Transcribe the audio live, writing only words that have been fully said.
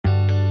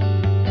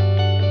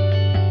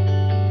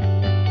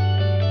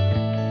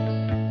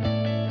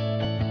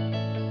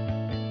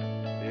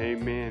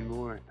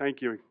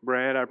Thank you,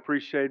 Brad. I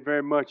appreciate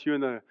very much you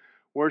and the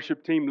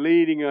worship team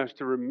leading us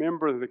to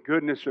remember the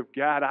goodness of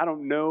God. I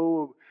don't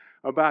know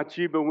about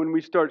you, but when we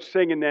start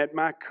singing that,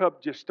 my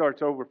cup just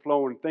starts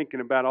overflowing, thinking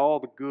about all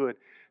the good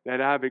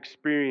that I've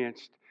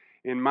experienced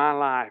in my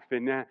life.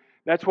 And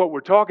that's what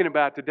we're talking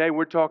about today.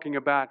 We're talking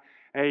about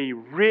a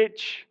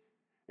rich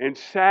and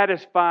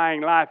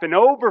satisfying life, an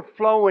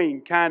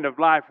overflowing kind of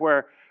life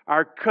where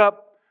our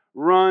cup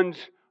runs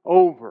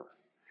over.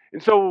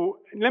 And so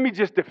let me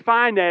just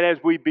define that as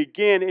we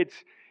begin.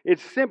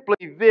 It's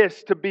simply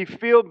this: to be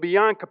filled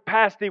beyond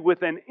capacity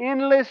with an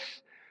endless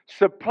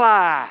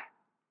supply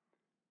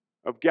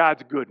of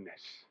God's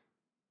goodness.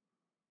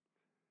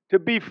 To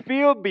be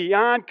filled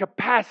beyond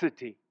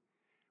capacity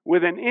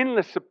with an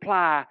endless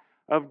supply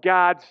of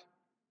God's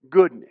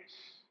goodness.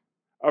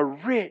 A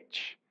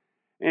rich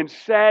and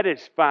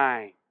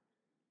satisfying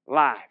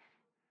life.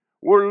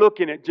 We're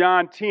looking at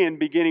John 10,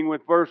 beginning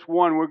with verse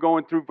 1. We're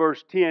going through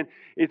verse 10.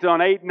 It's on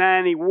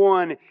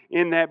 891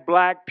 in that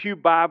black pew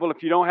Bible.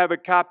 If you don't have a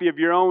copy of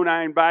your own,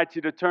 I invite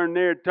you to turn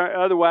there.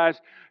 Otherwise,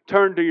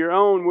 turn to your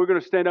own. We're going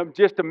to stand up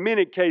just a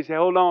minute, Casey.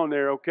 Hold on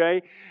there,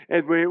 okay?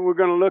 And we're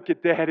going to look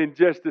at that in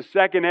just a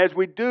second. As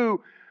we do,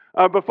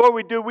 before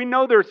we do, we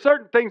know there are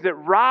certain things that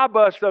rob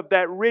us of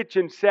that rich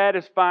and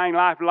satisfying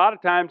life. A lot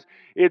of times,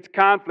 it's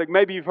conflict.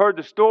 Maybe you've heard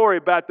the story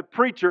about the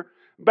preacher,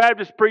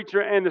 Baptist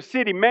preacher, and the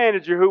city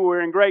manager who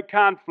were in great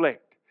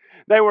conflict.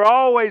 They were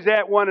always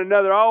at one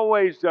another,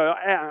 always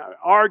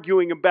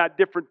arguing about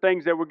different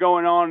things that were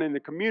going on in the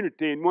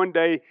community. And one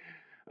day,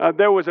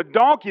 there was a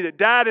donkey that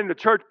died in the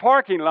church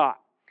parking lot.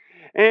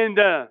 And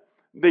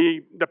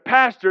the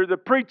pastor, the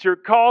preacher,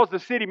 calls the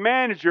city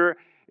manager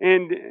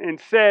and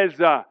says,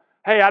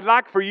 hey, I'd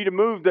like for you to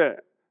move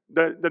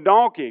the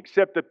donkey.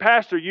 Except the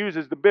pastor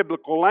uses the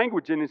biblical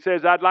language and it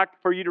says, I'd like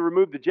for you to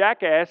remove the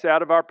jackass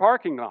out of our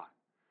parking lot.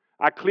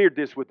 I cleared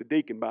this with the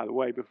deacon, by the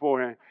way,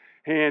 beforehand.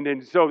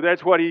 And so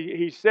that's what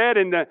he said.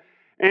 And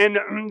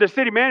the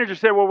city manager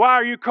said, well, why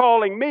are you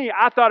calling me?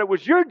 I thought it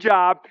was your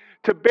job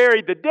to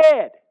bury the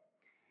dead.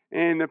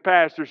 And the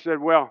pastor said,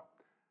 well,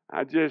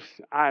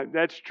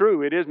 that's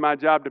true. It is my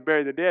job to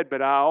bury the dead,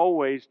 but I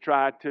always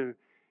try to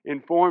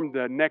inform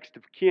the next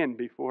of kin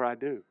before I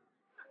do.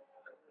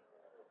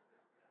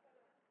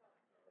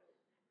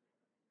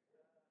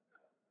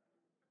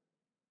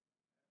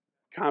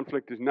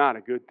 Conflict is not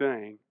a good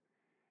thing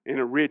in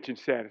a rich and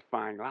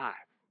satisfying life.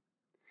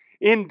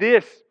 In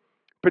this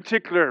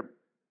particular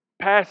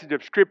passage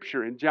of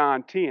Scripture in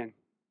John 10,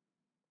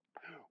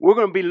 we're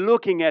going to be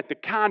looking at the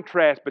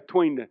contrast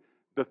between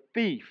the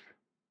thief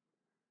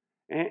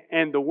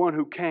and the one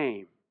who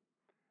came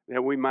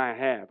that we might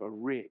have a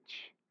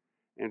rich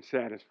and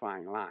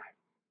satisfying life.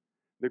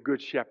 The good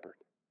shepherd,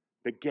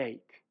 the gate,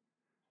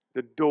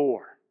 the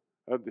door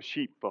of the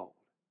sheepfold.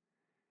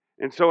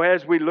 And so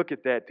as we look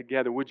at that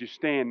together, would you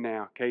stand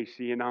now,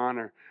 Casey, in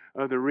honor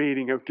of the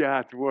reading of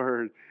God's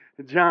Word?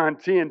 John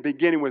 10,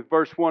 beginning with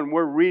verse 1,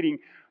 we're reading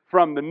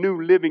from the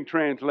New Living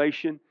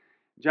Translation.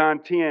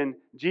 John 10,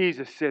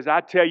 Jesus says,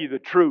 I tell you the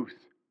truth.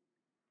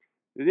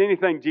 Did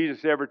anything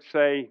Jesus ever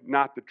say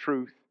not the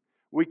truth?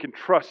 We can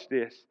trust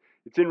this.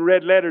 It's in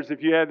red letters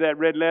if you have that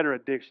red letter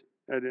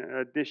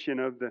edition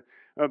of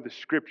the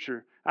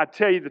Scripture. I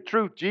tell you the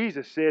truth,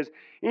 Jesus says,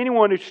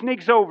 anyone who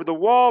sneaks over the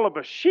wall of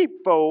a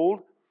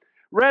sheepfold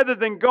rather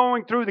than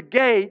going through the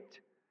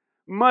gate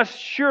must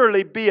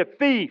surely be a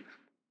thief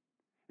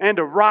and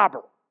a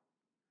robber.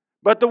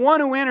 But the one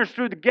who enters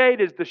through the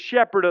gate is the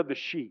shepherd of the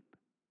sheep.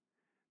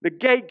 The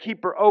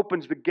gatekeeper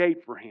opens the gate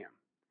for him,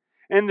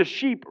 and the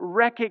sheep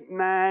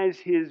recognize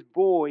his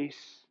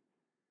voice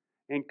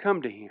and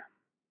come to him.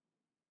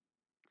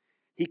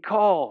 He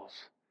calls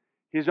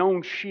his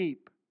own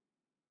sheep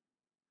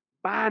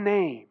by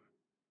name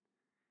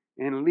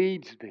and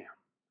leads them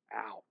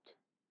out.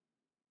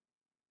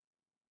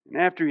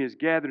 And after he has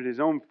gathered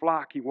his own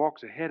flock, he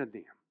walks ahead of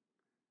them.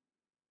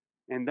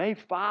 And they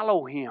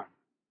follow him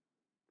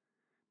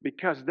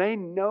because they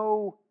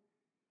know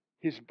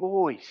his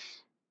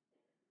voice.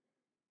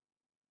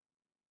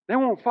 They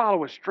won't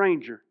follow a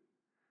stranger.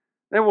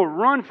 They will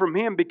run from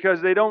him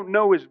because they don't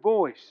know his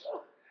voice.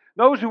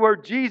 Those who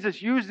heard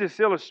Jesus use this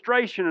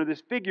illustration or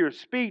this figure of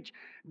speech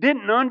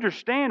didn't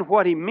understand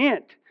what he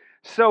meant,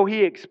 so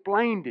he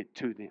explained it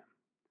to them.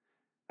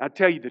 I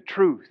tell you the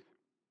truth.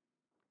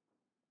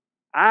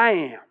 I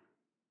am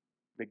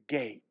the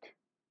gate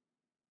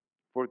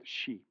for the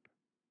sheep.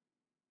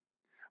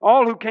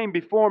 All who came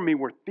before me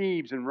were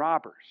thieves and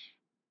robbers,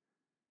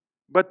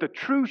 but the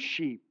true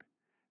sheep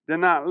did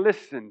not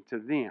listen to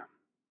them.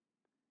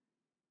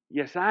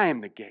 Yes, I am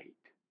the gate.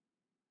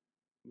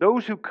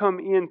 Those who come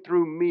in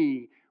through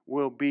me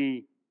will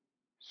be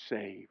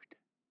saved.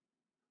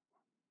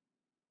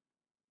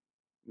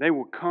 They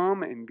will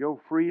come and go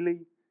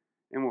freely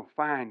and will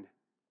find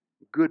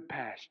good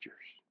pastures.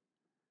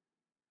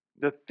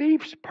 The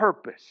thief's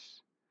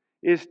purpose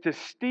is to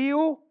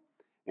steal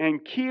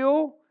and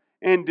kill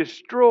and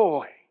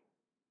destroy.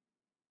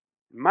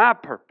 My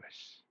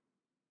purpose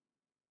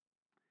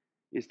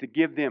is to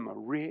give them a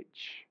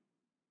rich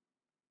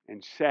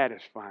and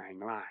satisfying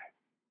life.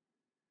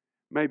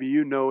 Maybe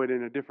you know it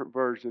in a different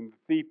version.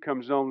 The thief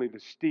comes only to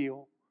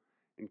steal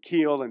and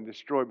kill and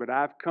destroy. But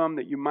I've come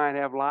that you might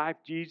have life,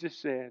 Jesus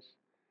says,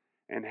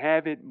 and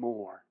have it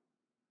more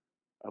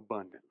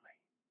abundantly.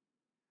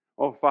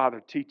 Oh,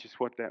 Father, teach us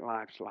what that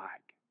life's like.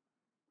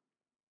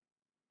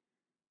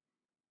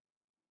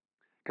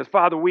 Because,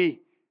 Father, we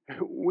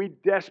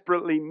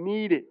desperately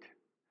need it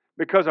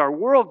because our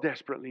world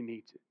desperately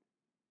needs it.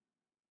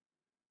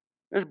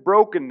 There's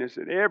brokenness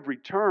at every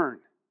turn.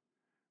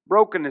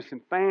 Brokenness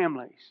in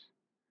families.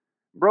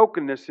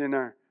 Brokenness in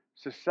our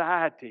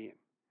society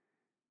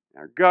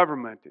and our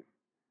government. And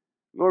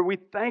Lord, we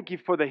thank you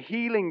for the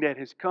healing that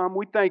has come.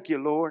 We thank you,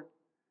 Lord,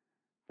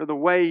 for the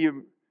way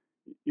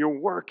you're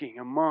working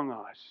among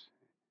us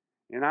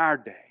in our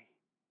day.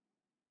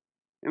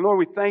 And Lord,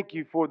 we thank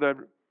you for the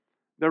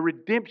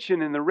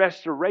redemption and the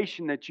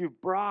restoration that you've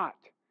brought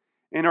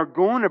and are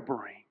going to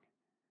bring.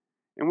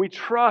 And we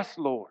trust,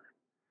 Lord,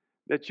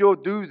 that you'll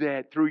do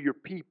that through your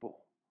people.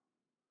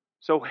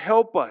 So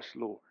help us,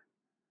 Lord,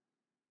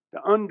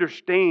 to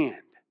understand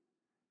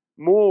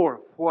more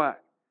of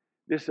what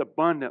this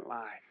abundant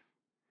life,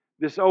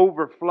 this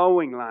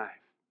overflowing life,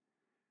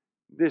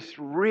 this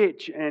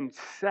rich and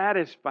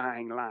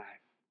satisfying life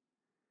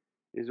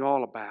is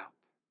all about.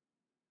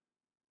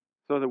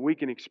 So that we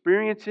can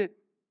experience it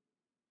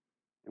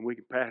and we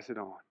can pass it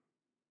on.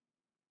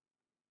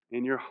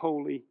 In your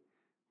holy,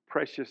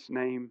 precious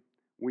name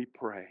we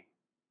pray.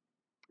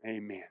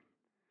 Amen.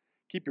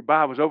 Keep your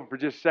Bibles open for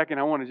just a second.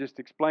 I want to just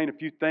explain a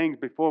few things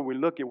before we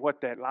look at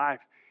what that life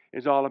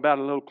is all about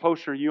a little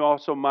closer. You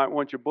also might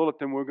want your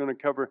bulletin. We're going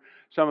to cover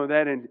some of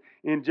that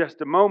in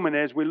just a moment.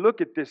 As we look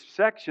at this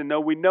section,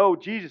 though, we know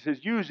Jesus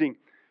is using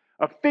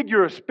a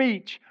figure of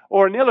speech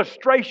or an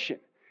illustration.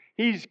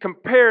 He's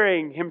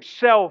comparing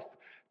himself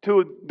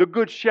to the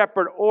good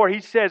shepherd, or he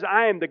says,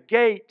 I am the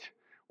gate.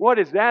 What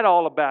is that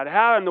all about?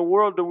 How in the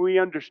world do we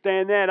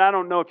understand that? I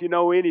don't know if you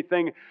know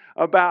anything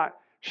about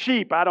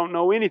sheep. I don't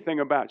know anything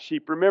about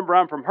sheep. Remember,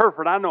 I'm from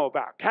Hereford. I know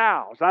about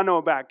cows. I know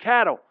about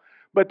cattle.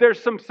 But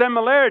there's some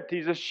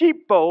similarities. A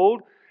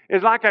sheepfold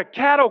is like a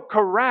cattle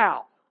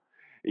corral.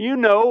 You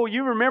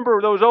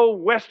remember those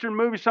old Western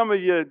movies. Some of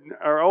you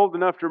are old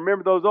enough to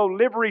remember those old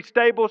livery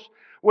stables.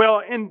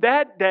 Well, in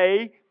that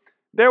day,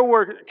 there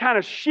were kind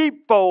of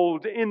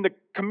sheepfolds in the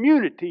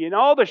community, and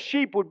all the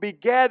sheep would be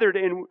gathered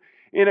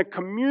in a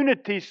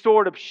community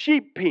sort of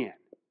sheep pen.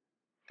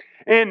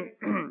 And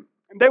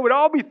they would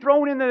all be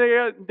thrown in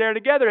there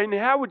together. And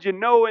how would you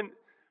know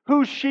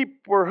whose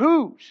sheep were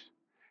whose?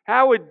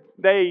 How would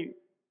they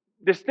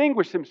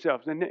distinguish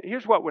themselves? And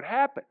here's what would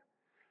happen.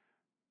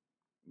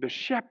 The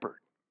shepherd,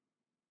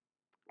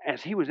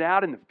 as he was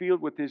out in the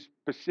field with his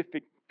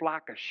specific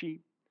flock of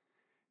sheep,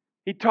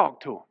 he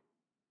talked to them.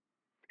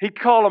 He'd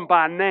call them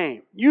by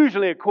name,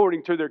 usually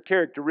according to their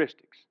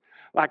characteristics.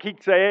 Like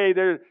he'd say,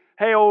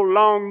 hey, old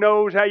long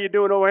nose, how you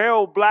doing over here? Hey,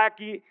 old black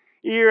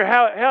ear,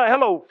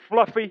 hello,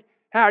 Fluffy,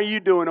 how are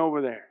you doing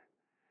over there?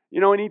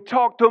 And he'd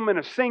talk to them in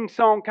a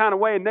sing-song kind of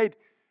way, and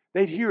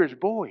they'd hear his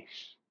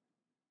voice,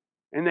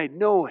 and they'd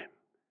know him.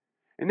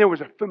 And there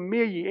was a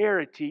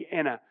familiarity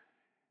and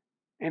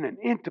an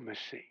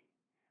intimacy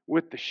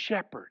with the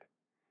shepherd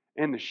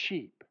and the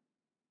sheep.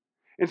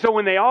 And so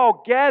when they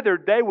all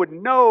gathered, they would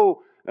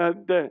know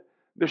the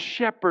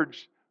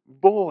shepherd's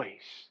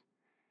voice.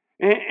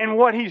 And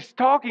what he's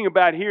talking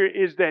about here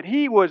is that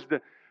he was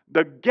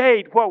the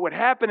gate. What would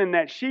happen in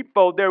that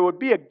sheepfold, there would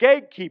be a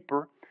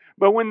gatekeeper,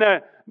 but when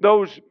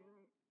those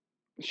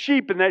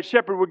sheep and that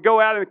shepherd would go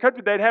out in the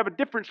country, they'd have a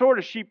different sort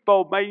of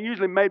sheepfold,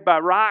 usually made by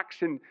rocks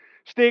and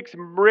sticks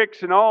and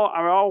bricks and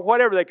all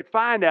whatever they could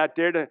find out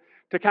there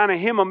to kind of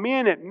hem them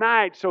in at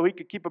night so he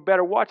could keep a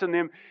better watch on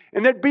them.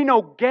 And there'd be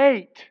no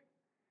gate.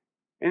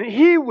 And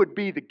he would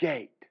be the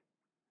gate.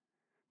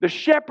 The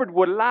shepherd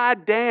would lie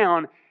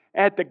down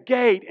at the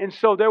gate, and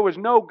so there was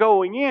no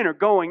going in or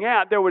going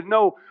out. There was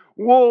no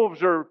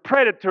wolves or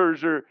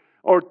predators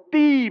or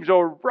thieves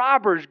or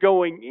robbers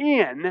going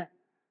in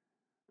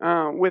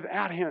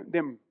without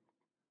them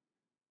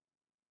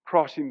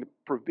crossing the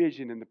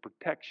provision and the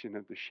protection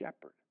of the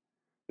shepherd.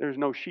 There was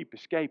no sheep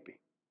escaping.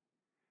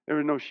 There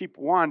was no sheep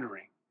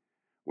wandering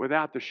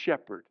without the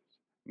shepherd's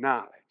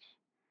knowledge.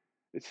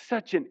 It's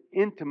such an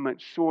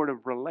intimate sort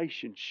of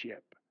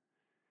relationship,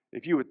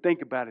 if you would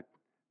think about it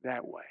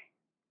that way.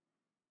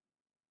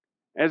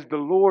 As the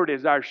Lord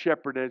is our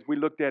shepherd, as we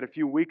looked at a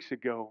few weeks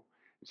ago,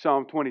 in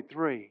Psalm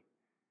 23,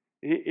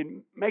 it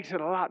makes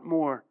it a lot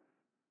more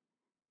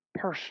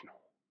personal.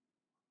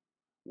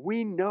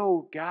 We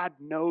know God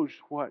knows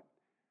what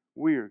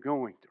we are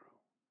going through.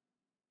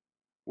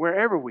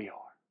 Wherever we are,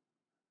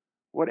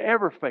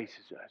 whatever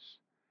faces us,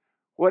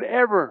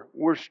 whatever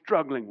we're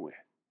struggling with,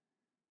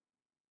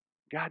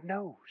 God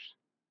knows.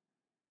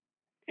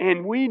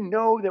 And we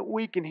know that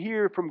we can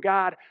hear from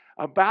God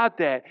about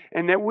that,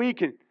 and that we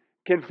can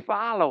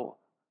follow,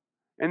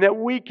 and that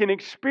we can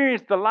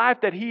experience the life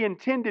that He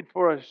intended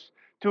for us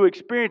to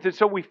experience. And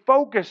so we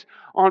focus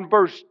on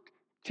verse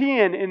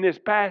 10 in this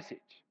passage.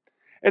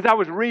 As I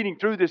was reading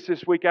through this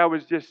week, I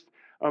was just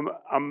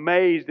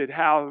amazed at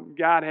how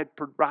God had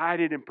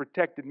provided and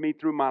protected me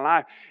through my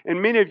life.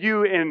 And many of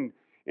you in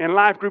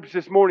life groups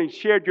this morning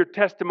shared your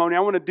testimony.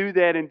 I want to do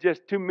that in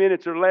just 2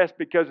 minutes or less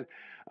because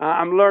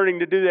I'm learning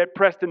to do that.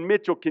 Preston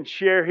Mitchell can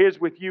share his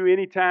with you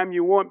anytime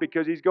you want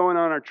because he's going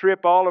on our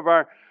trip. All of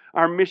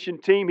our mission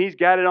team, he's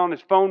got it on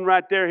his phone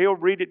right there. He'll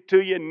read it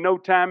to you in no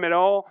time at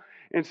all.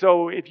 And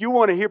so if you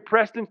want to hear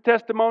Preston's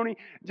testimony,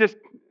 just,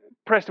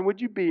 Preston,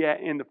 would you be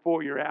in the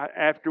foyer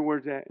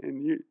afterwards?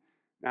 No,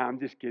 I'm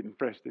just kidding,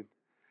 Preston.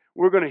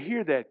 We're going to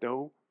hear that,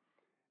 though.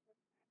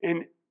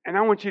 And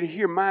I want you to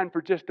hear mine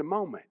for just a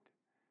moment.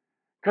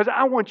 Because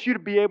I want you to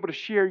be able to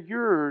share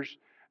yours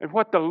and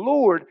what the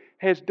Lord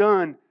has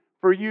done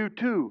for you,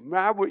 too.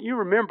 You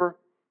remember,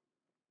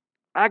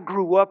 I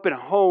grew up in a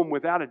home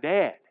without a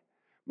dad.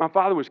 My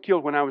father was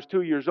killed when I was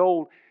 2 years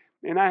old.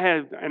 And I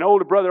had an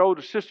older brother,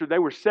 older sister. They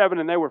were 7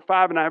 and they were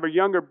 5. And I have a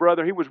younger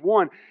brother. He was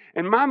 1.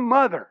 And my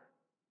mother,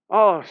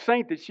 oh,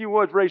 saint that she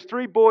was, raised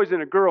 3 boys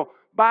and a girl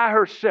by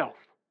herself.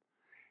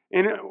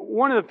 And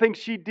one of the things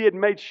she did,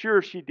 made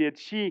sure she did,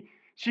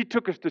 she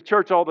took us to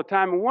church all the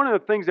time. And one of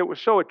the things that was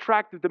so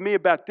attractive to me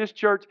about this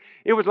church,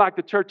 it was like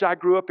the church I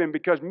grew up in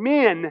because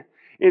men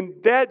in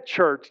that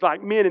church,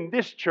 like men in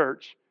this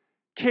church,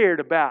 cared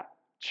about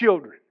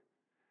children,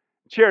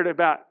 cared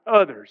about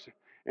others.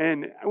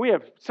 And we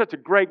have such a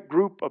great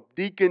group of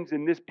deacons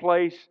in this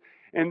place.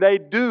 And they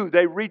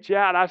reach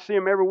out. I see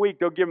them every week.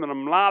 They'll give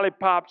them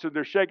lollipops or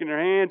they're shaking their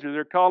hands or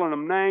they're calling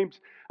them names.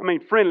 I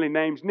mean, friendly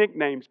names,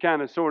 nicknames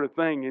kind of sort of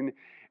thing.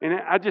 And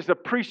I just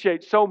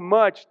appreciate so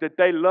much that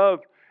they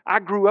love. I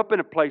grew up in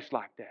a place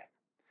like that.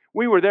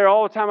 We were there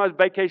all the time. I was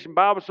vacation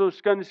Bible school,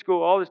 Sunday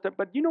school, all this stuff.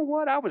 But you know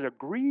what? I was a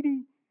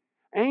greedy,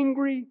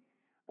 angry,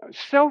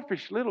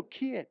 selfish little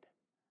kid.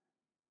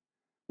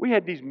 We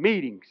had these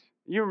meetings.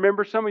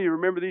 Some of you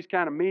remember these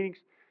kind of meetings?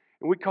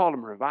 And we called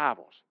them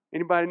revivals.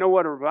 Anybody know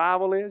what a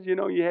revival is? You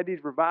know, you had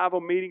these revival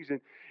meetings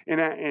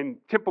in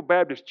Temple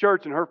Baptist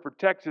Church in Hereford,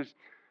 Texas,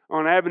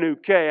 on Avenue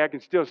K. I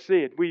can still see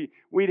it.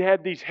 We'd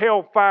had these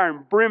hellfire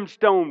and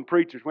brimstone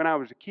preachers when I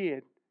was a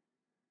kid.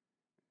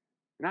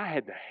 And I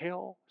had the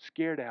hell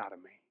scared out of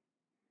me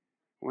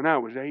when I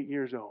was 8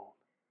 years old.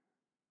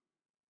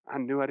 I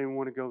knew I didn't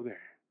want to go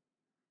there.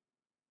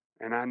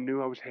 And I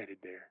knew I was headed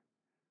there.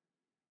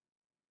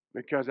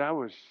 Because I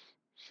was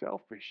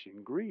selfish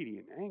and greedy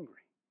and angry.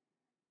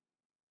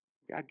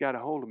 God got a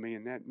hold of me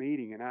in that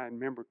meeting, and I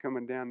remember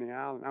coming down the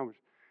aisle, and I was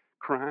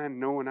crying,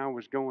 knowing I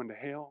was going to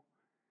hell.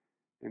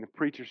 And the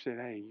preacher said,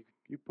 hey,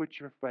 you put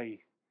your faith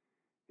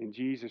in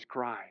Jesus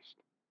Christ.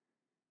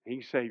 He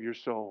can save your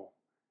soul.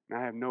 And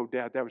I have no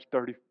doubt that was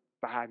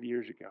 35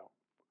 years ago.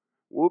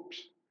 Whoops,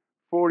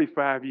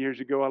 45 years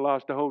ago, I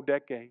lost a whole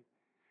decade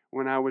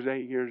when I was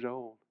 8 years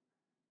old.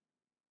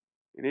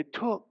 And it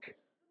took.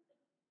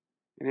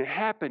 And it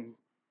happened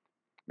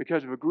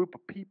because of a group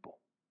of people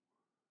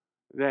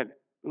that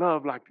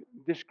love like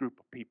this group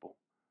of people.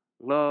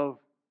 Love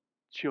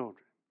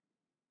children.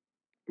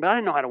 But I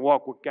didn't know how to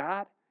walk with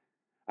God.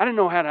 I didn't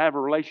know how to have a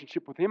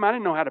relationship with Him. I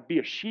didn't know how to be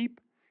a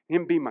sheep,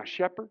 Him be my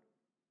shepherd.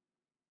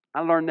 I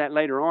learned that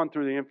later on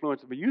through the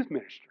influence of a youth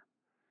minister.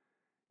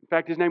 In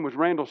fact, his name was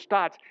Randall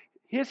Stotts.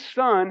 His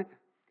son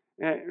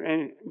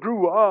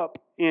grew up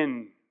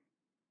in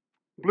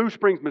Blue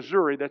Springs,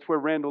 Missouri. That's where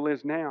Randall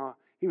is now.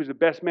 He was the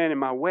best man in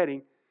my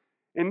wedding.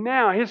 And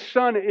now his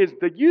son is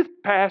the youth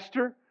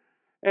pastor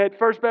at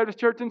First Baptist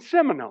Church in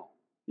Seminole.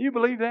 You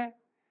believe that?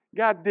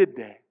 God did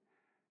that.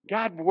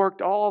 God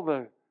worked all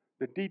the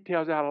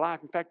details out of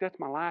life. In fact, that's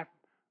my life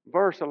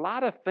verse. A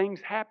lot of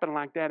things happen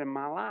like that in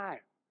my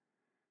life.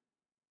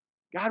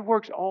 God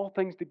works all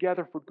things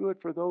together for good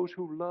for those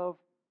who love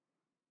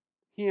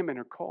Him and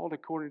are called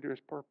according to His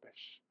purpose.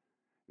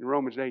 In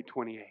Romans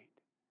 8:28.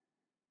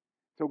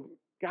 So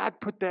God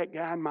put that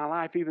guy in my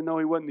life, even though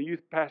he wasn't the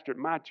youth pastor at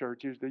my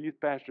church. He was the youth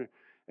pastor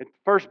at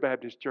First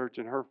Baptist Church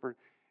in Hereford.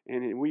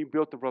 And we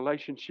built a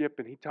relationship,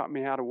 and he taught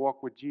me how to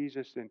walk with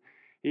Jesus. And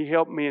he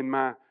helped me in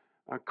my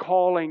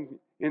calling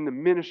in the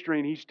ministry,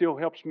 and he still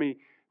helps me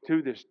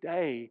to this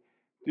day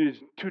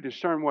to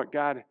discern what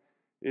God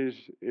is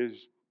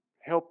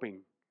helping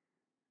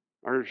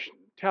or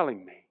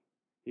telling me.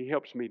 He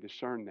helps me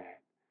discern that.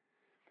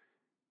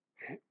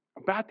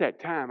 About that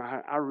time,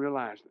 I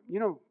realized,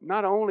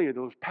 not only are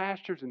those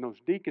pastors and those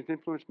deacons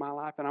influenced my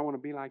life, and I want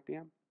to be like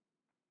them,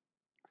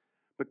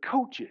 but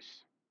coaches.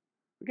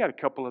 We got a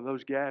couple of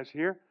those guys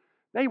here.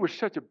 They were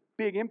such a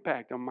big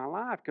impact on my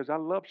life because I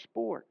love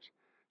sports.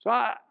 So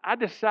I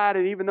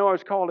decided, even though I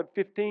was called at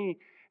 15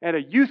 at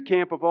a youth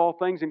camp of all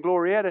things in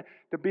Glorietta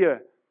to be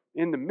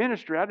in the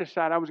ministry, I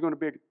decided I was going to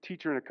be a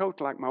teacher and a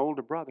coach like my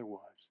older brother was.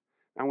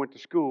 I went to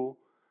school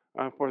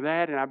for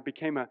that, and I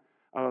became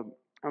a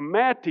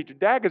math teacher.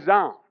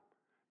 Dagazon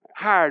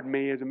hired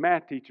me as a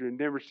math teacher in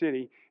Denver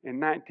City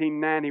in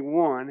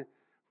 1991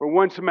 for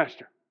one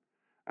semester.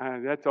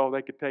 That's all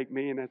they could take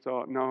me, and that's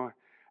all. No,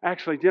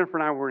 actually, Jennifer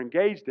and I were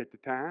engaged at the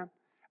time.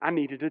 I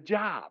needed a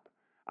job.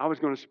 I was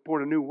going to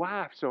support a new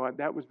wife, so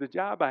that was the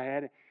job I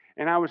had.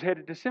 And I was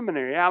headed to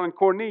seminary. Alan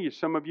Cornelius,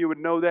 some of you would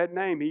know that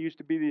name. He used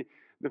to be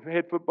the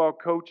head football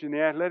coach and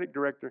the athletic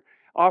director,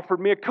 offered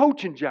me a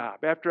coaching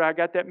job after I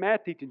got that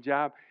math teaching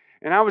job.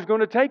 And I was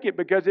going to take it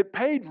because it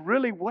paid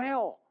really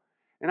well.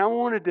 And I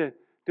wanted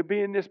to be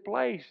in this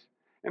place.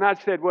 And I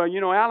said, well,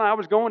 Alan, I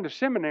was going to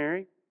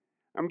seminary.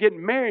 I'm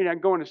getting married. I'm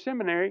going to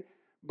seminary.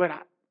 But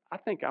I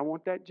think I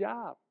want that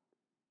job.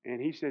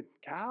 And he said,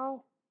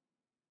 Kyle,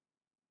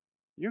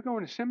 you're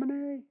going to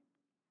seminary?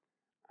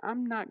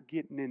 I'm not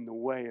getting in the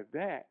way of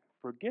that.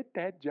 Forget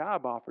that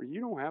job offer.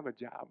 You don't have a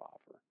job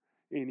offer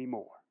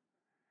anymore.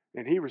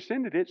 And he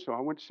rescinded it, so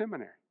I went to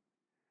seminary.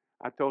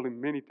 I told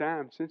him many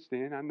times since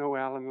then. I know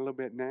Alan a little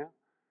bit now.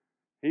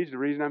 He's the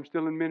reason I'm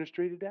still in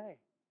ministry today.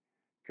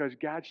 Because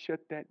God shut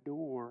that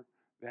door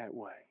that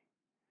way.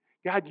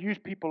 God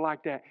used people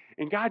like that.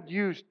 And God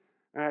used,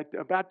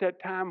 about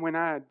that time when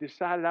I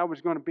decided I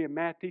was going to be a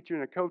math teacher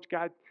and a coach,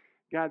 God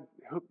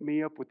hooked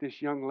me up with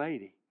this young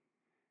lady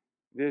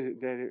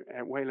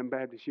at Wayland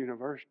Baptist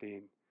University.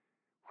 And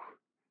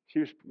she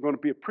was going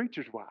to be a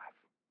preacher's wife.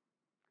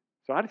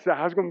 So I decided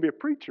I was going to be a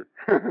preacher.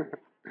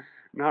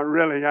 Not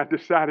really. I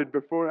decided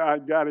before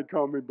God had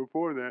called me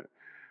before that.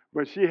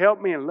 But she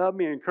helped me and loved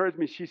me and encouraged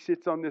me. She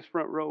sits on this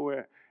front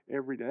row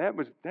every day.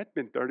 That's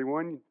been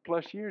 31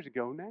 plus years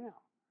ago now.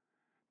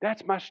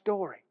 That's my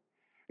story.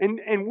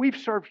 And we've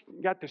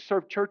got to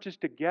serve churches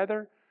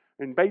together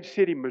in Bay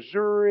City,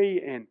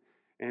 Missouri,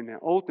 and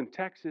Olton,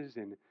 Texas,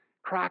 and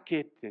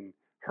Crockett, and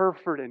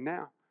Hereford, and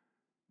now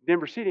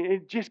Denver City. And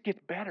it just gets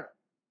better.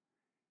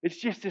 It's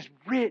just this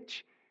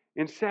rich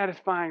and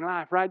satisfying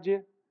life, right,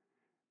 Jen?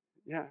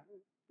 Yeah,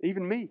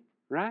 even me,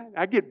 right?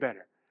 I get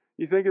better.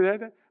 You think of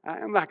that?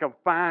 I'm like a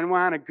fine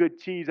wine, a good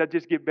cheese. I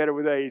just get better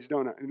with age,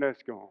 don't I?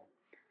 Let's go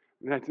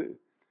on. That's it.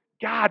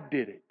 God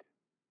did it.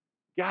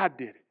 God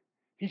did it.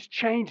 He's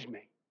changed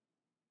me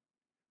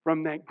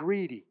from that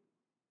greedy,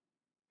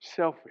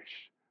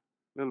 selfish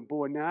little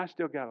boy. Now, I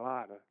still got a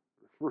lot of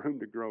room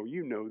to grow.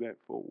 You know that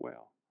full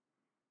well.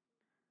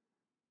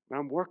 But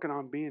I'm working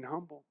on being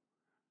humble.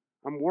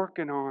 I'm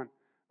working on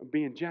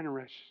being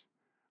generous.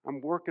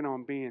 I'm working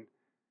on being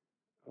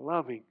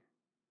loving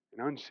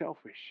and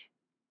unselfish.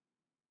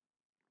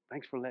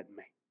 Thanks for letting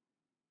me.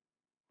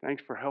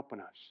 Thanks for helping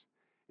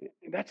us.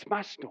 That's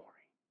my story.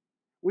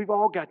 We've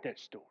all got that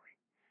story.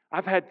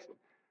 I've had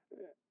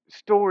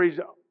stories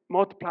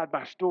multiplied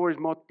by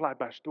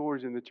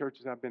stories in the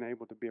churches I've been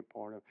able to be a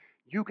part of.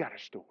 You got a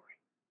story.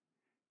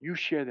 You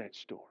share that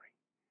story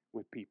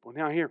with people.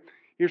 Now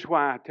here's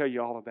why I tell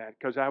you all of that,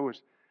 because I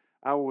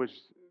was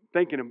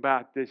thinking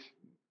about this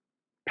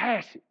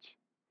passage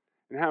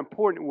and how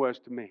important it was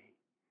to me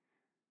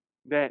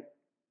that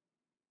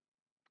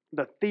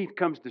the thief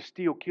comes to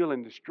steal, kill,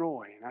 and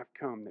destroy, and I've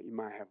come that you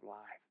might have life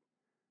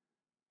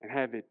and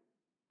have it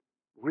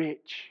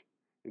rich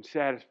and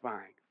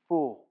satisfying,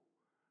 full,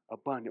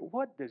 abundant.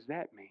 What does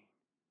that mean?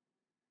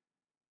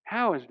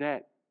 How is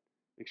that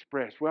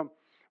expressed? Well,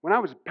 when I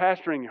was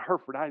pastoring in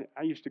Hereford,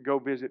 I used to go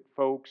visit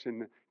folks in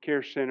the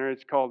care center.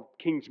 It's called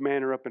King's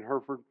Manor up in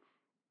Hereford.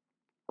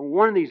 And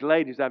one of these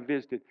ladies I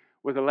visited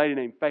was a lady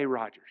named Faye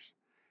Rogers.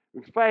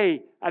 And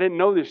Faye, I didn't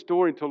know this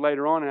story until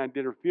later on, and I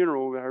did her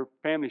funeral. Her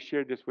family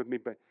shared this with me.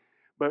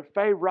 But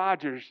Faye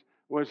Rogers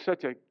was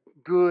such a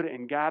good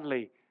and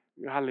godly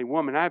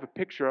woman. I have a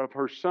picture of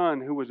her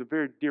son, who was a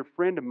very dear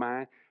friend of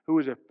mine, who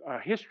was a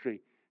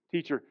history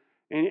teacher.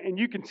 And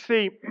you can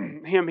see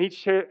him.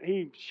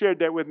 He shared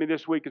that with me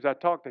this week as I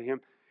talked to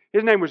him.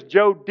 His name was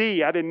Joe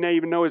D. I didn't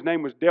even know his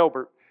name was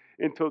Delbert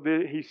until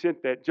he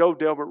sent that. Joe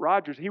Delbert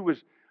Rogers. He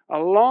was a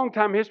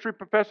long-time history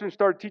professor and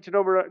started teaching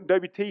over at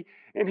WT.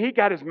 And he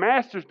got his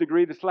master's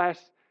degree this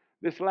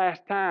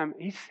last time.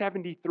 He's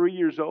 73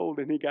 years old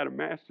and he got a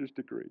master's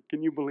degree.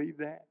 Can you believe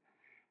that?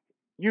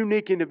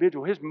 Unique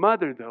individual. His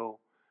mother, though,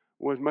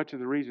 was much of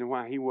the reason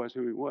why he was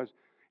who he was.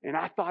 And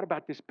I thought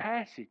about this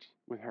passage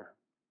with her.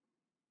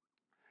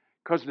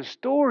 Because the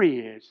story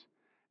is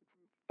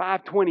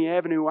 520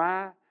 Avenue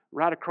I,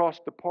 right across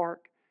the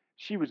park.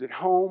 She was at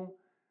home,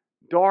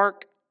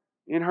 dark,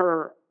 in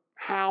her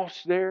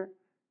house there,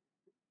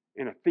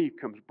 and a thief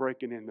comes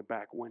breaking in the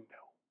back window.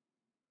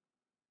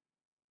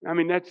 I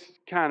mean, that's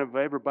kind of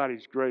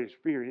everybody's greatest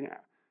fear.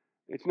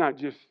 It's not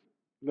just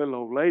little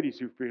old ladies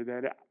who fear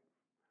that.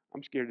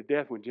 I'm scared to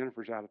death when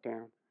Jennifer's out of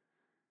town.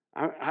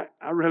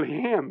 I really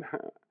am.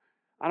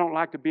 I don't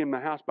like to be in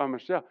my house by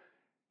myself.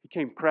 He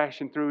came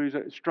crashing through. He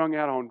was strung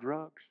out on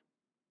drugs.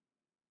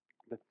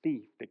 The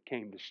thief that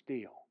came to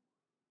steal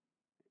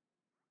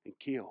and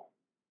kill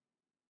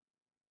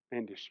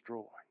and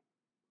destroy.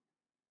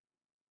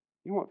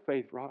 You know what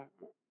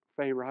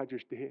Faye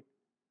Rogers did?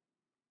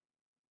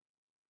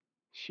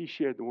 She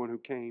shared the one who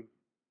came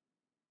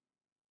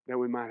that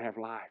we might have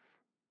life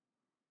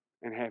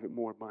and have it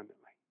more abundantly.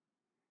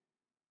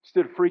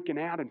 Instead of freaking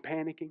out and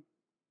panicking,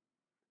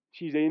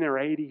 she's in her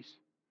 80s.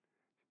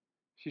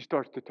 She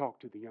starts to talk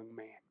to the young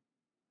man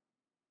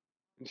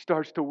and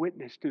starts to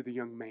witness to the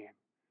young man.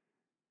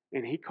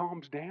 And he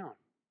calms down.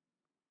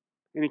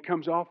 And he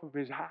comes off of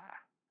his high.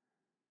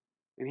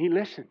 And he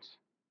listens.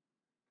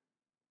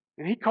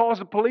 And he calls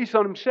the police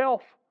on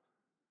himself.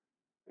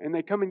 And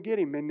they come and get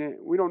him. And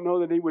we don't know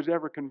that he was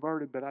ever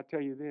converted, but I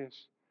tell you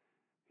this,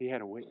 he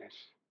had a witness.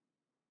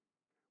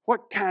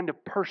 What kind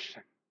of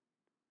person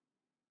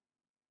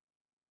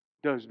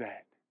does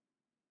that?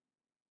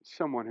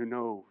 Someone who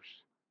knows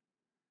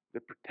the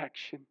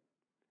protection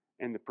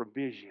and the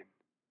provision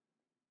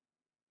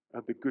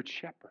of the Good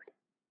Shepherd.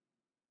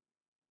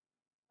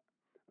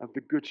 Of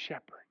the Good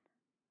Shepherd.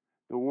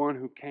 The one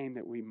who came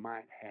that we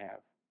might have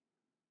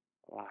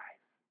life.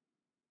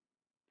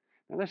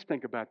 Now let's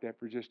think about that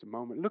for just a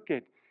moment. Look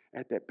at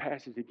that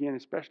passage again,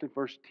 especially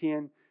verse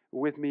 10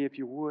 with me if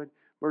you would.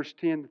 Verse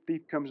 10, the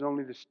thief comes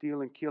only to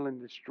steal and kill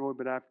and destroy,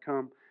 but I've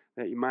come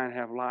that you might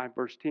have life.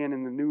 Verse 10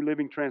 in the New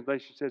Living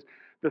Translation says,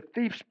 the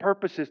thief's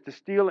purpose is to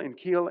steal and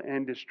kill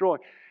and destroy.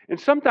 And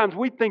sometimes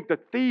we think the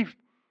thief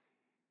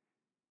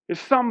is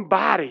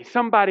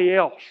somebody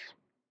else.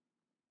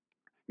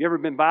 You ever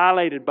been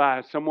violated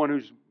by someone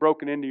who's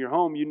broken into your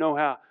home? You know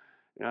how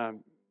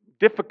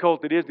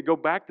difficult it is to go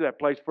back to that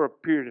place for a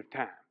period of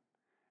time.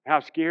 How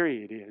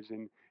scary it is.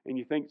 And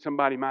you think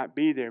somebody might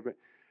be there. But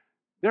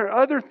there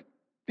are other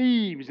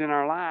thieves in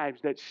our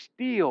lives that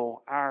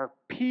steal our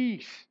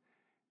peace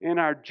and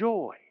our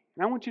joy.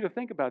 And I want you to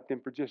think about them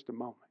for just a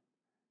moment.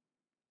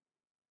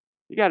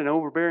 You got an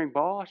overbearing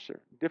boss or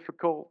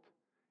difficult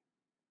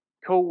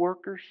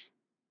co-workers.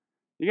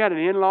 You got an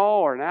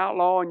in-law or an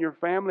outlaw in your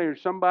family or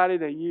somebody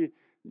that you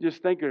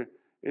just think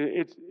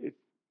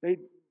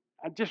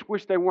I just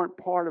wish they weren't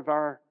part of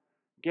our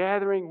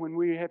gathering when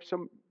we have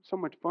so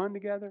much fun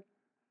together.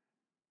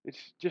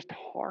 It's just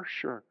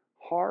harsh or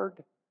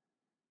hard.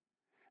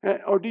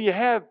 Or do you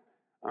have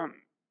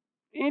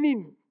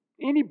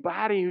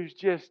anybody who's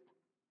just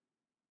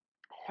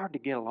hard to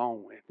get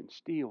along with and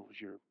steals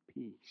your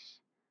peace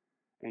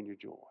and your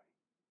joy?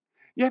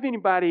 You have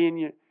anybody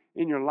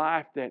in your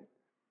life that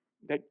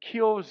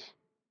kills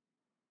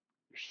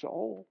your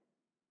soul,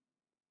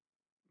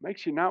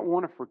 makes you not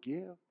want to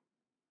forgive,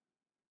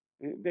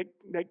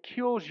 that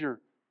kills your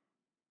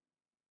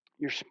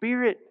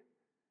spirit,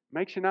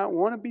 makes you not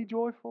want to be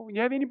joyful?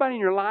 You have anybody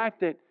in your life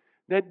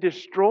that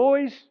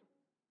destroys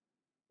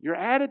your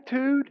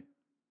attitude,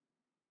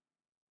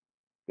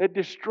 that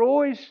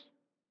destroys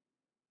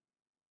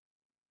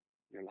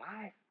your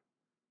life?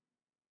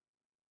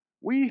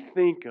 We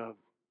think of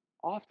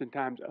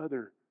oftentimes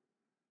other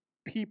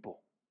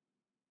people.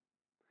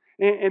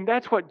 And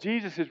that's what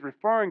Jesus is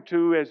referring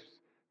to as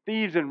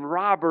thieves and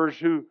robbers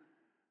who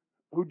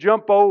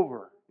jump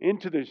over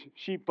into the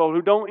sheepfold,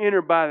 who don't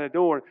enter by the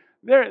door.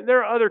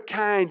 There are other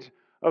kinds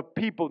of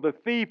people. The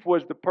thief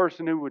was the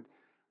person who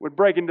would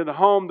break into the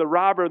home. The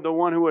robber, the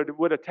one who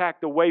would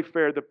attack the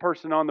wayfarer, the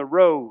person on the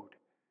road.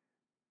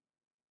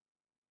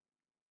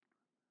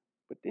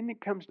 But then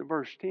it comes to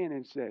verse 10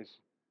 and says,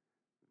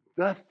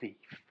 the thief.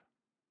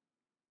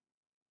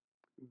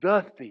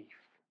 The thief.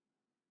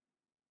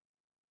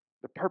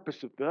 The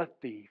purpose of the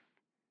thief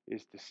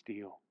is to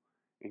steal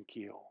and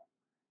kill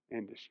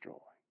and destroy.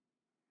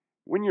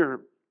 When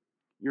your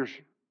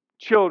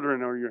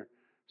children or your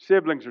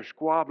siblings are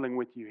squabbling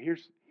with you,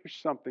 here's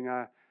something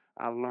I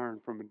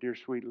learned from a dear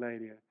sweet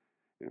lady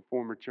in a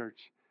former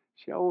church.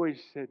 She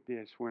always said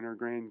this when her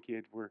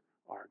grandkids were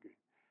arguing.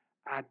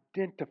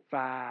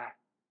 Identify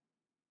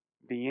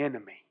the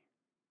enemy.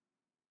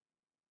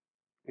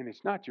 And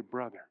it's not your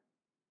brother.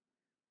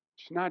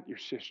 It's not your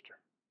sister.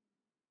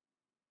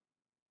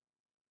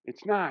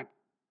 It's not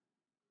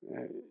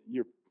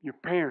your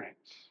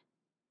parents.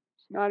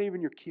 It's not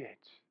even your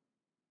kids.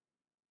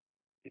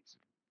 It's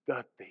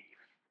the thief,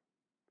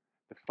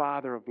 the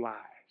father of lies,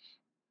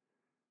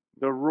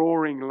 the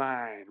roaring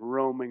lion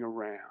roaming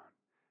around,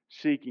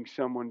 seeking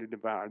someone to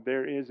devour.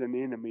 There is an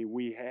enemy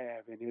we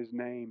have, and his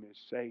name is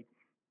Satan.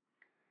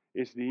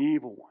 It's the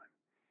evil one.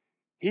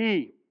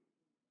 He,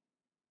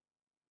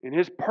 and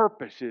his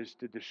purpose is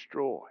to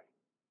destroy,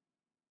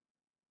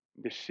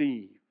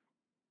 deceive,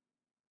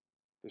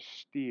 to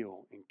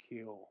steal and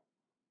kill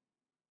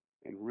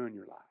and ruin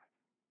your life.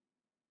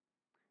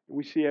 And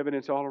we see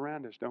evidence all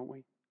around us, don't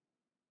we?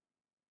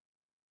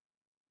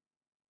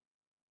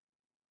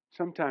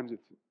 Sometimes it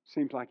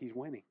seems like he's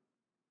winning,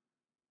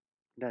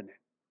 doesn't it?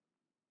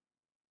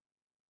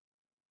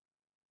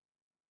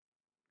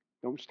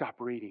 Don't stop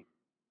reading.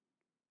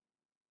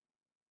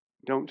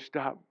 Don't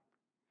stop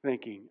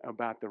thinking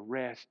about the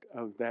rest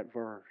of that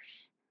verse.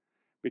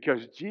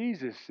 Because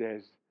Jesus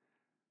says,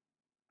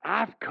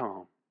 I've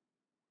come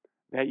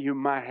that you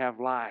might have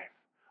life.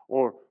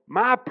 Or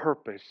my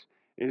purpose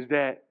is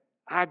that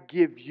I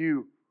give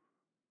you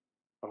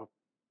a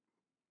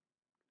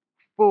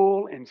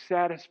full and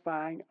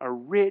satisfying, a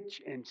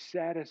rich and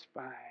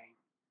satisfying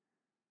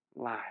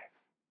life.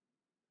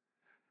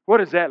 What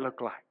does that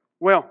look like?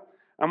 Well,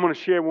 I'm going to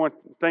share one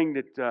thing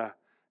that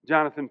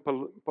Jonathan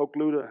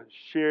Pokluda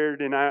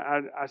shared, and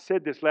I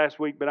said this last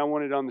week, but I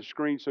want it on the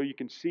screen so you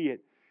can see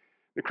it.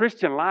 The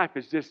Christian life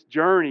is this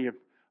journey of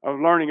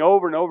learning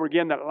over and over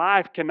again that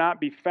life cannot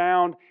be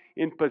found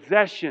in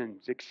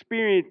possessions,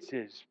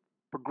 experiences,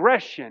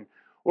 progression,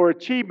 or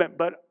achievement,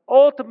 but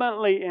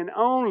ultimately and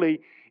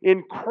only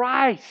in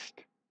Christ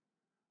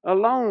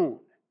alone.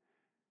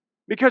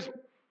 Because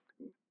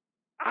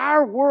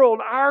our world,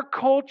 our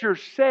culture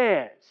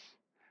says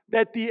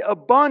that the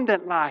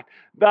abundant life,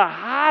 the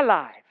high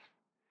life,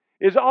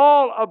 is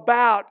all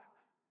about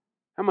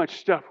how much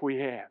stuff we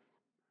have,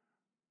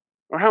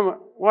 or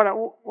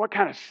what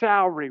kind of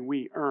salary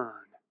we earn,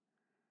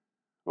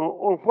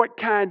 or what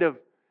kind of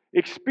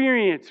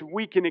experience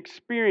we can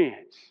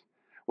experience,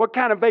 what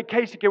kind of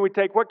vacation can we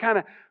take, what kind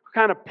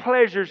of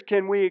pleasures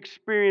can we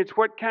experience,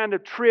 what kind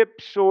of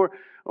trips or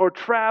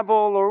travel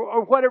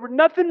or whatever.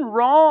 Nothing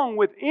wrong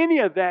with any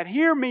of that.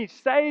 Hear me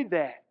say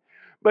that.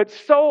 But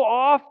so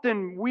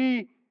often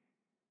we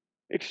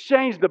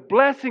exchange the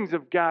blessings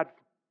of God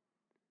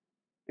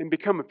and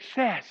become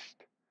obsessed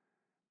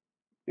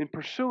in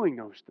pursuing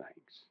those things.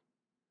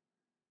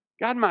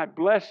 God might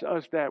bless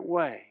us that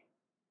way.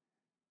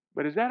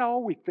 But is that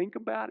all we think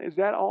about? Is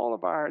that all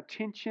of our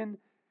attention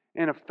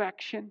and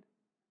affection?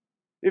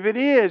 If it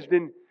is,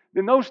 then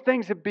those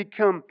things have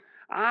become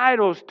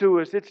idols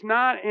to us. It's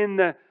not in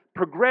the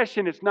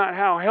progression. It's not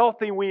how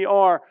healthy we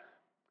are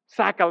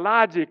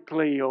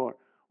psychologically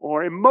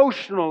or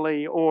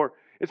emotionally, or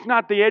it's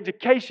not the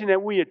education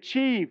that we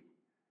achieve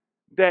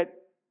that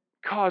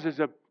causes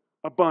a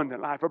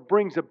abundant life or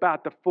brings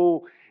about the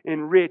full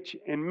and rich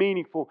and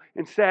meaningful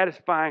and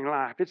satisfying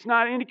life. It's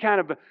not any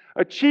kind of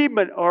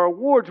achievement or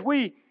awards.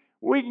 We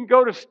can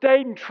go to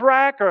state and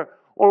track,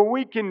 or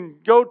we can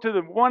go to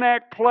the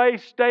one-act play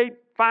state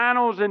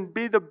finals and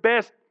be the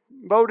best,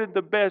 voted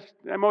the best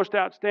and most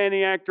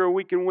outstanding actor, or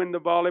we can win the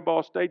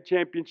volleyball state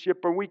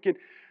championship, or we can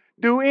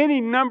do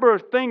any number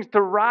of things to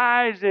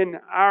rise in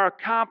our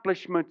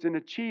accomplishments and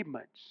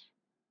achievements.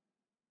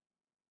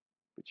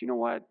 But you know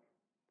what?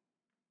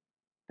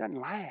 It doesn't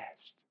last.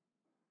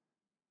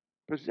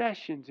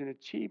 Possessions and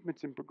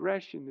achievements and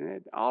progression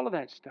and all of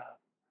that stuff.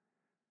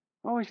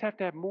 We always have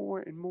to have more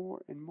and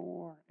more and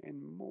more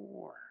and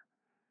more.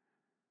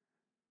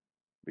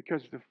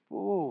 Because the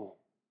full,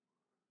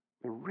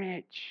 the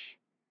rich,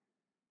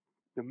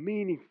 the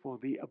meaningful,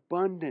 the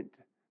abundant,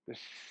 the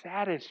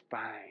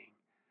satisfying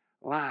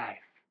life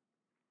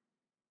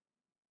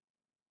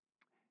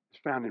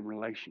is found in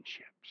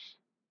relationships.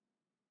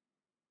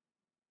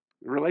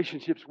 The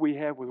relationships we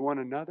have with one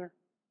another,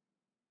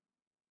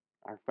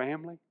 our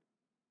family.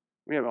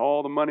 We have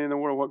all the money in the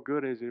world. What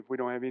good is it if we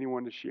don't have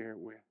anyone to share it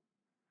with?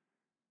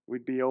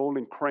 We'd be old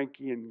and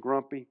cranky and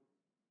grumpy.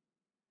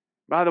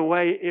 By the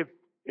way,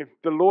 if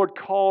the Lord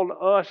called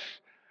us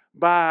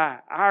by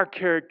our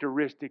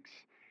characteristics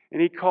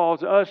and He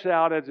calls us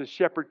out as a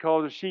shepherd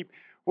calls a sheep,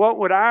 what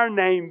would our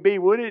name be?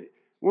 Would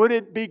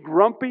it be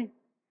grumpy?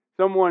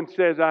 Someone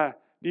says,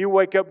 do you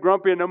wake up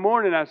grumpy in the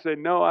morning? I say,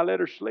 no, I let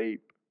her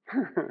sleep.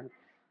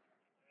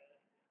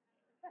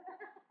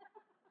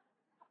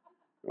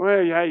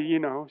 Well, yeah,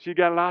 she's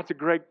got lots of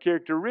great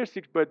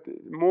characteristics, but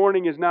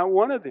morning is not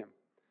one of them.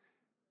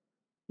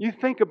 You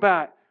think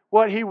about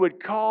what He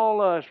would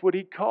call us. Would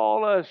He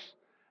call us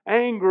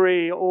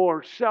angry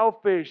or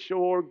selfish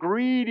or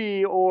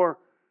greedy or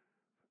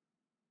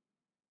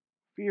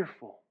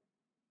fearful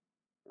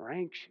or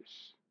anxious?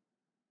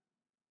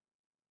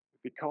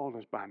 If He called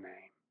us by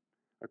name,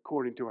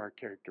 according to our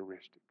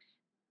characteristics.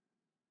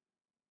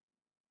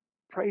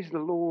 Praise the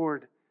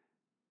Lord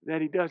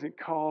that He doesn't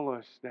call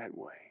us that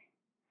way.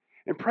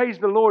 And praise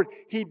the Lord,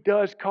 He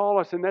does call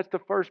us. And that's the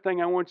first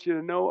thing I want you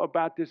to know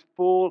about this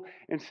full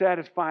and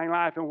satisfying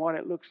life and what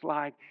it looks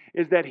like,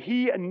 is that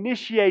He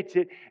initiates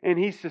it and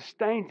He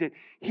sustains it.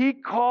 He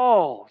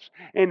calls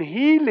and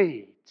He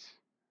leads.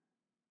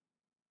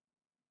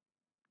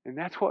 And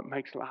that's what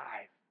makes life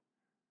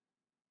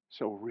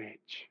so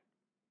rich.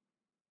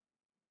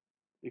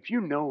 If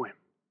you know Him,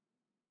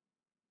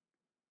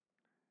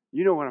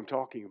 you know what I'm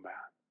talking about.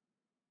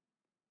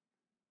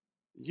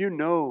 You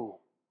know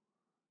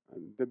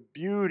the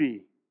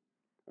beauty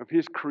of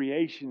His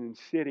creation and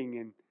sitting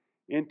in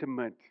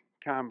intimate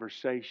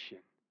conversation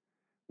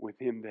with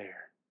Him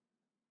there.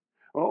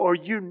 Or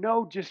you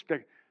know just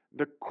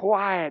the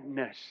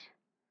quietness.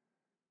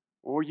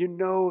 Or you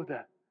know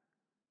the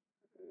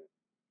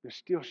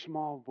still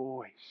small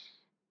voice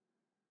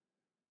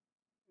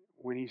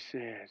when He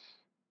says,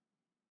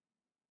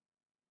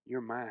 you're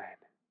mine.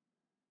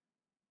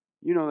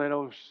 You know that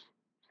old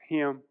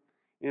hymn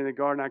in the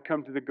garden, I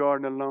come to the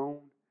garden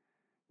alone.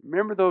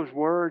 Remember those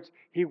words?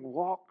 He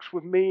walks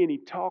with me and He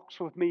talks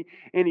with me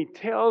and He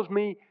tells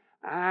me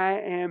I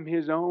am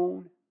His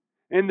own.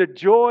 And the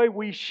joy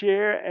we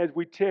share as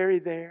we tarry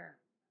there,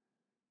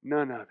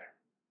 none other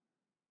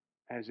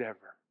has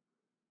ever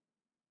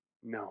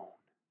known.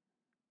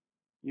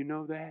 You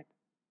know that?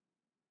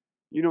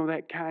 You know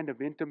that kind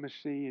of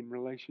intimacy and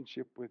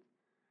relationship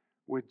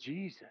with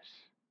Jesus.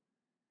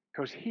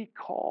 Because He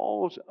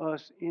calls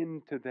us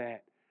into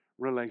that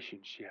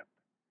relationship.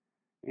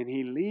 And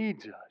He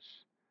leads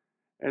us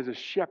as a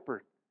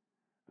shepherd,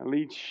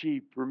 leads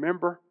sheep.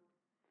 Remember,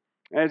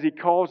 as He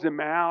calls them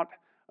out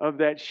of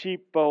that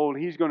sheepfold,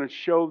 He's going to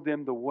show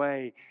them the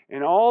way.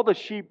 And all the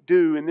sheep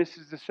do, and this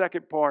is the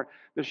second part,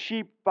 the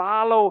sheep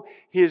follow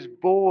His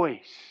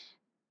voice.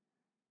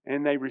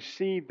 And they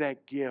receive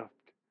that gift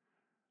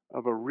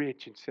of a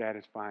rich and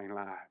satisfying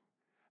life.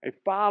 They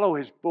follow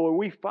His voice.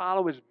 We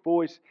follow His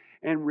voice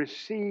and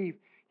receive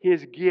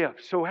His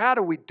gift. So how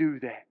do we do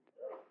that?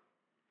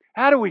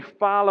 How do we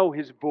follow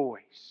His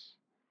voice?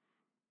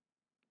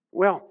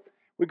 Well,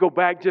 we go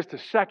back just a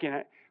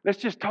second. Let's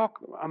just talk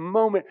a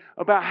moment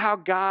about how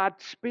God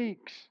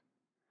speaks.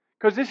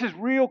 Because this is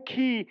real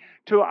key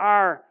to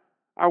our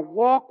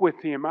walk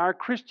with Him, our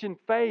Christian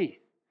faith.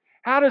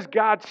 How does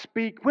God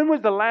speak? When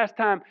was the last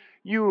time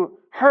you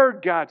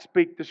heard God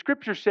speak? The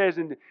Scripture says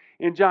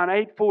in John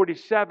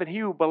 8:47, he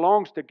who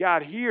belongs to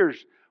God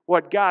hears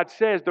what God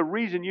says. The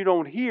reason you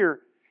don't hear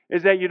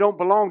is that you don't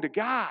belong to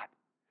God.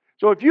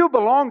 So if you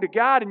belong to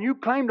God and you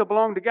claim to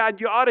belong to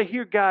God, you ought to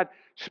hear God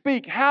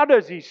speak. How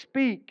does He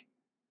speak?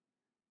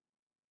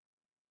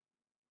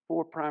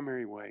 4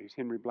 primary ways,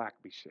 Henry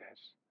Blackaby says.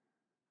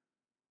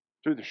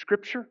 Through the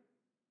Scripture,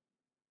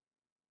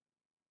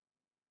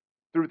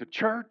 through the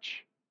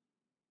church,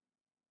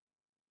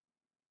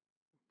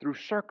 through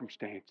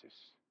circumstances,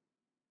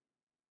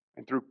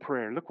 and through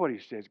prayer. Look what he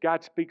says.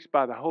 God speaks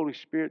by the Holy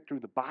Spirit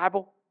through the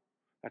Bible.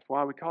 That's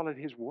why we call it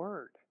His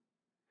Word.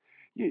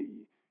 You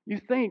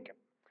think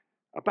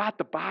about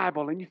the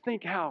Bible and you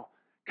think how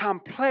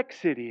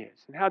complex it is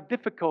and how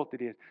difficult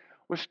it is.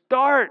 Well,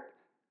 start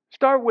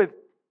with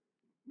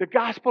the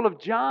Gospel of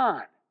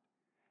John.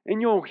 And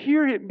you'll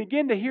hear it,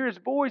 begin to hear His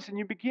voice, and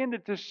you begin to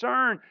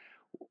discern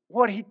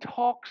what He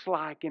talks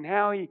like and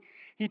how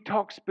He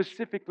talks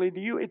specifically to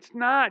you. It's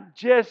not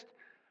just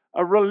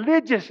a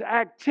religious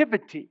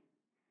activity.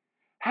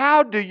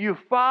 How do you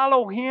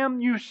follow Him?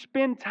 You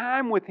spend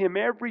time with Him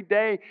every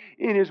day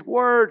in His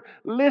Word,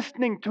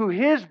 listening to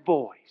His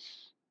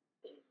voice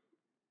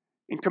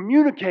and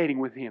communicating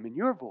with Him in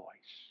your voice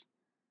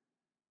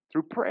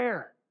through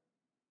prayer.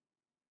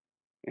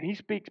 And He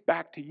speaks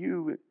back to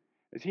you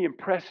as He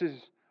impresses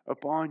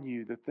upon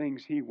you the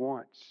things He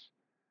wants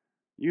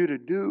you to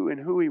do and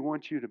who He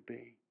wants you to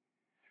be.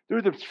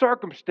 Through the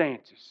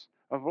circumstances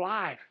of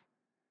life,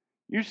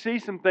 you see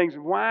some things.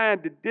 Why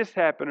did this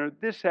happen or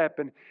this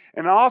happen?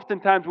 And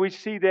oftentimes we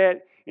see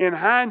that in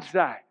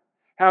hindsight,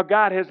 how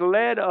God has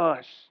led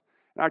us.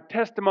 Our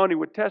testimony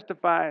would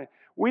testify.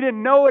 We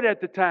didn't know it at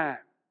the time.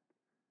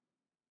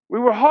 We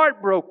were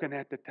heartbroken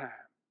at the time.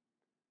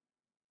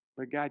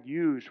 But God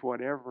used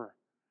whatever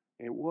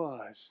it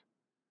was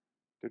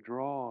to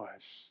draw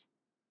us.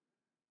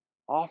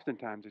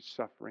 Oftentimes it's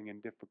suffering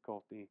and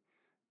difficulty.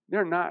 There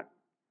are not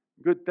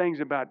good things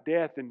about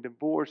death and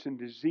divorce and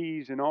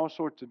disease and all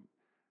sorts of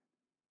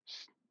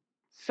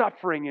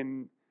suffering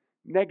and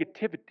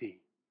negativity.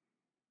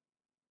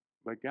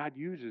 But God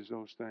uses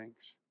those things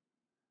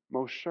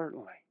most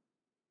certainly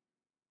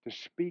to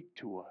speak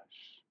to us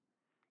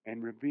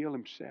and reveal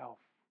Himself,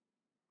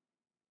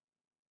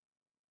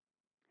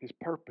 His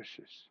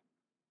purposes,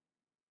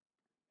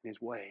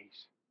 His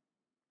ways.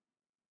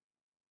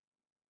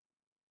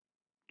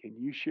 Can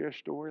you share a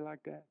story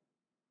like that?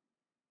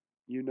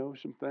 You know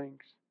some things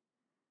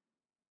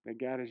that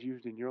God has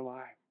used in your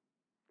life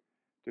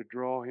to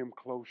draw Him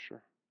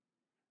closer,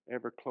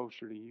 ever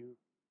closer to you.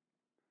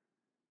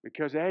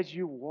 Because as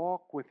you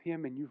walk with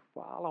Him and you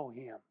follow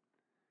Him,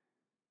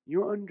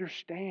 you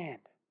understand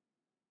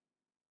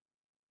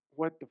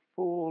what the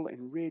full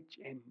and rich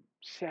and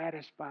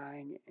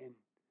satisfying and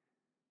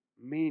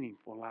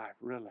meaningful life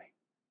really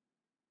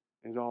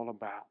is all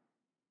about.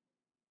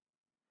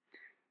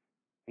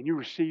 And you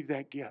receive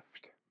that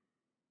gift.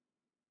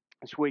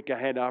 This week I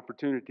had the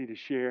opportunity to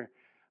share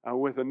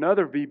with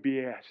another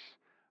VBS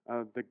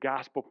the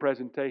gospel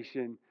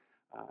presentation.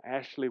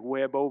 Ashley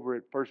Webb over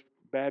at First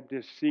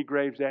Baptist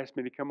Seagraves asked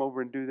me to come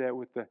over and do that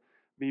with the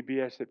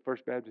VBS at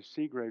First Baptist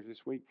Seagraves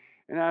this week.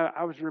 And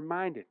I was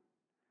reminded,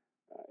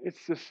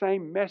 it's the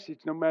same message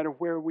no matter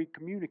where we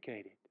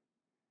communicate it.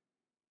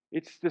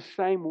 It's the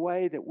same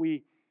way that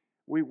we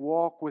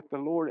walk with the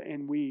Lord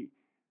and we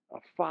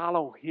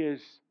follow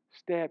His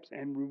steps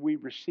and we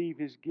receive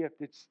His gift.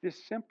 It's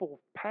this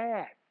simple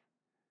path.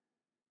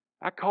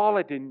 I call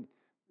it in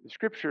the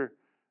Scripture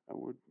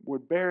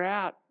would bear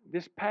out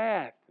this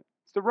path.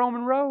 It's the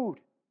Roman road.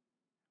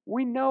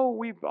 We know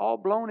we've all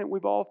blown it.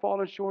 We've all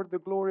fallen short of the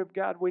glory of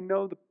God. We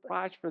know the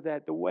price for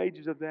that, the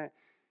wages of that.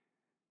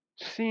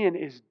 Sin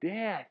is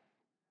death.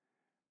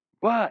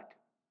 But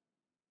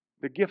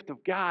the gift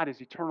of God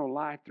is eternal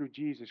life through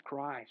Jesus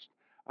Christ,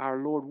 our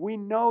Lord. We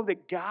know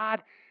that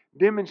God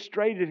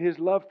demonstrated His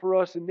love for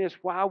us in this: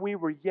 while we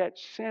were yet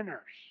sinners,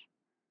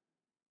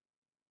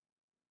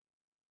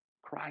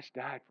 Christ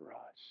died for us.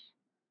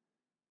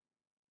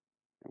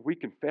 If we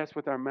confess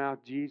with our mouth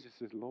Jesus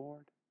is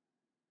Lord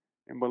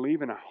and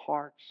believe in our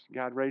hearts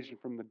God raised Him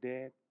from the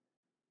dead,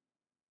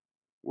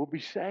 we'll be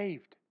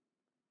saved.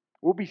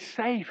 We'll be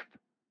safe.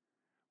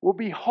 We'll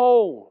be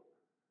whole.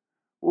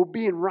 We'll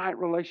be in right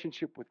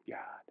relationship with God.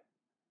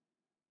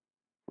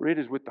 For it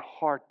is with the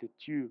heart that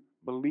you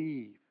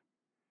believe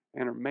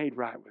and are made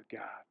right with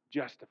God,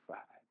 justified.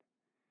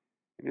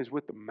 And it is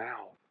with the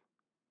mouth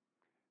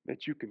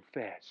that you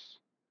confess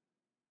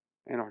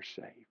and are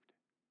saved.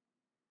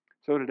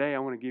 So today I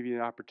want to give you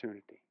the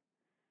opportunity.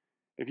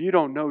 If you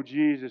don't know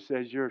Jesus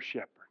as your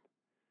shepherd,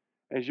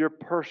 as your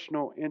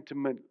personal,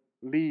 intimate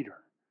leader.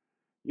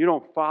 You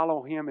don't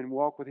follow Him and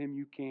walk with Him,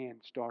 you can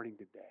starting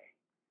today.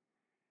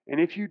 And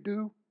if you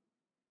do,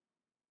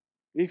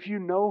 if you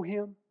know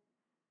Him,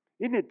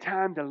 isn't it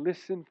time to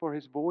listen for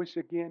His voice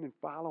again and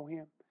follow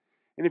Him?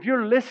 And if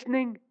you're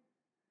listening,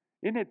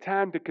 isn't it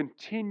time to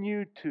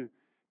continue to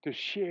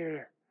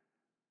share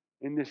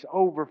in this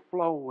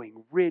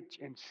overflowing, rich,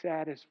 and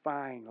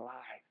satisfying life?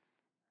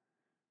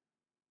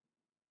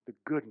 The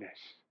goodness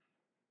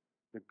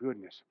of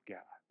God.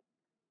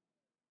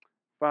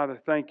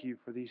 Father, thank you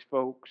for these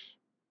folks.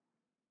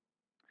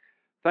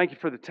 Thank you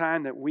for the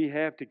time that we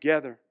have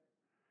together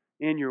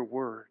in your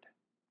word.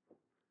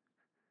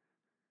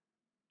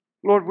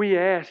 Lord, we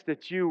ask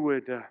that you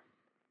would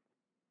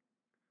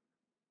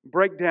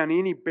break down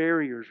any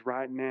barriers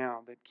right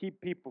now that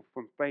keep people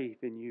from faith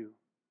in you.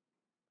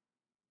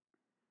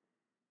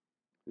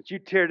 That you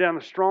tear down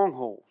the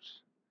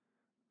strongholds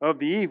of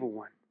the evil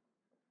one,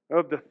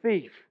 of the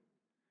thief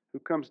who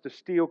comes to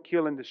steal,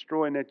 kill, and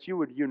destroy, and that you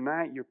would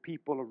unite your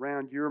people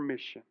around your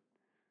mission,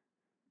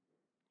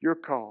 your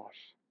cause.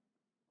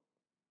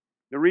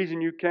 The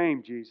reason you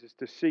came, Jesus,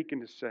 to seek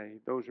and to save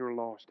those who are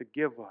lost, to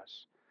give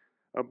us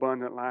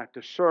abundant life,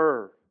 to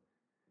serve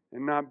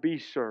and not be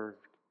served,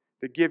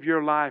 to give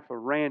your life a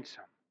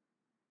ransom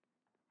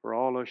for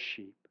all us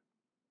sheep.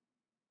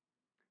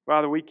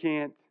 Father, we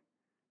can't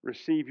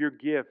receive your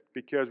gift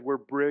because we're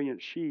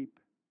brilliant sheep.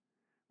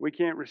 We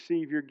can't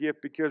receive your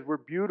gift because we're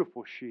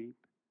beautiful sheep.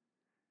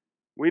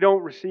 We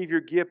don't receive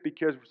your gift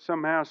because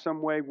somehow,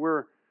 some way,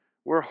 we're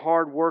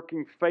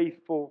hardworking,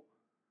 faithful,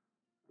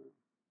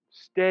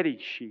 steady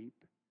sheep.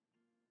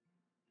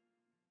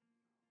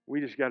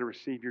 We just got to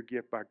receive your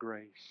gift by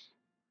grace.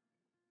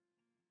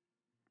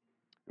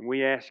 And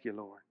we ask you,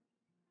 Lord,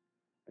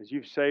 as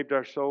you've saved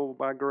our soul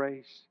by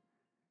grace,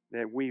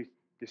 that we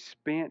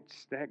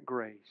dispense that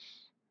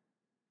grace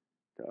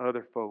to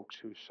other folks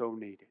who so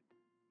need it.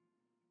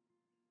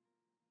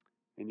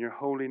 In your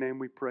holy name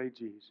we pray,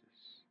 Jesus.